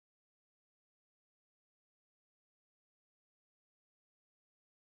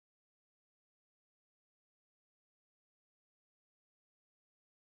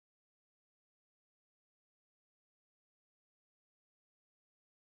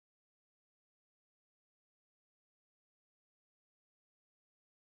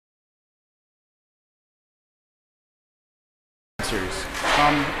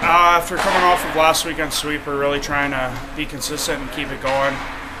After coming off of last weekend's sweep, we're really trying to be consistent and keep it going.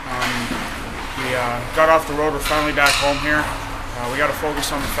 We got off the road. We're finally back home here. We got to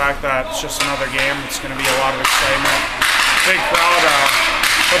focus on the fact that it's just another game. It's going to be a lot of excitement, big crowd.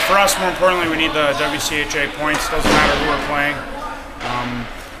 But for us, more importantly, we need the WCHA points. Doesn't matter who we're playing.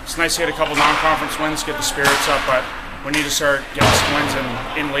 It's nice to get a couple non-conference wins, get the spirits up, but we need to start getting some wins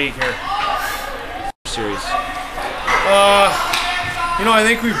in league here. Series. I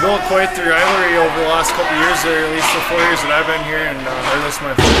think we've built quite the rivalry over the last couple of years, or at least the 4 years that I've been here, and this is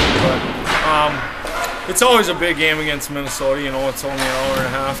my first. But it's always a big game against Minnesota. It's only an hour and a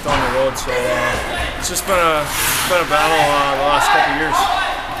half down the road, so it's just been a battle the last couple of years.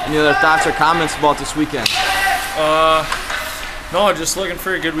 Any other thoughts or comments about this weekend? No, just looking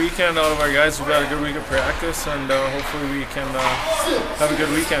for a good weekend out of our guys. We've got a good week of practice, and hopefully we can have a good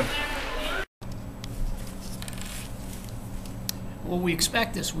weekend. What we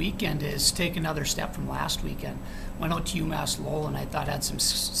expect this weekend is take another step from last weekend. Went out to UMass Lowell and I thought had some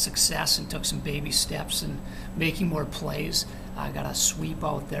success and took some baby steps and making more plays. I got a sweep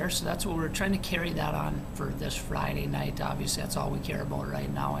out there, so that's what we're trying to carry that on for this Friday night. Obviously, that's all we care about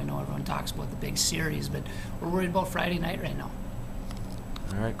right now. I know everyone talks about the big series, but we're worried about Friday night right now.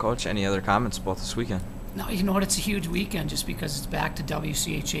 All right, Coach, any other comments about this weekend? No, you know what? It's a huge weekend just because it's back to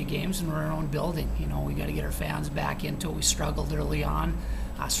WCHA games and we're in our own building. We got to get our fans back into it. We struggled early on.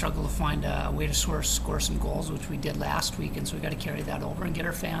 Struggled to find a way to score some goals, which we did last week, and so we got to carry that over and get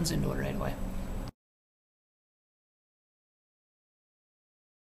our fans into it right away.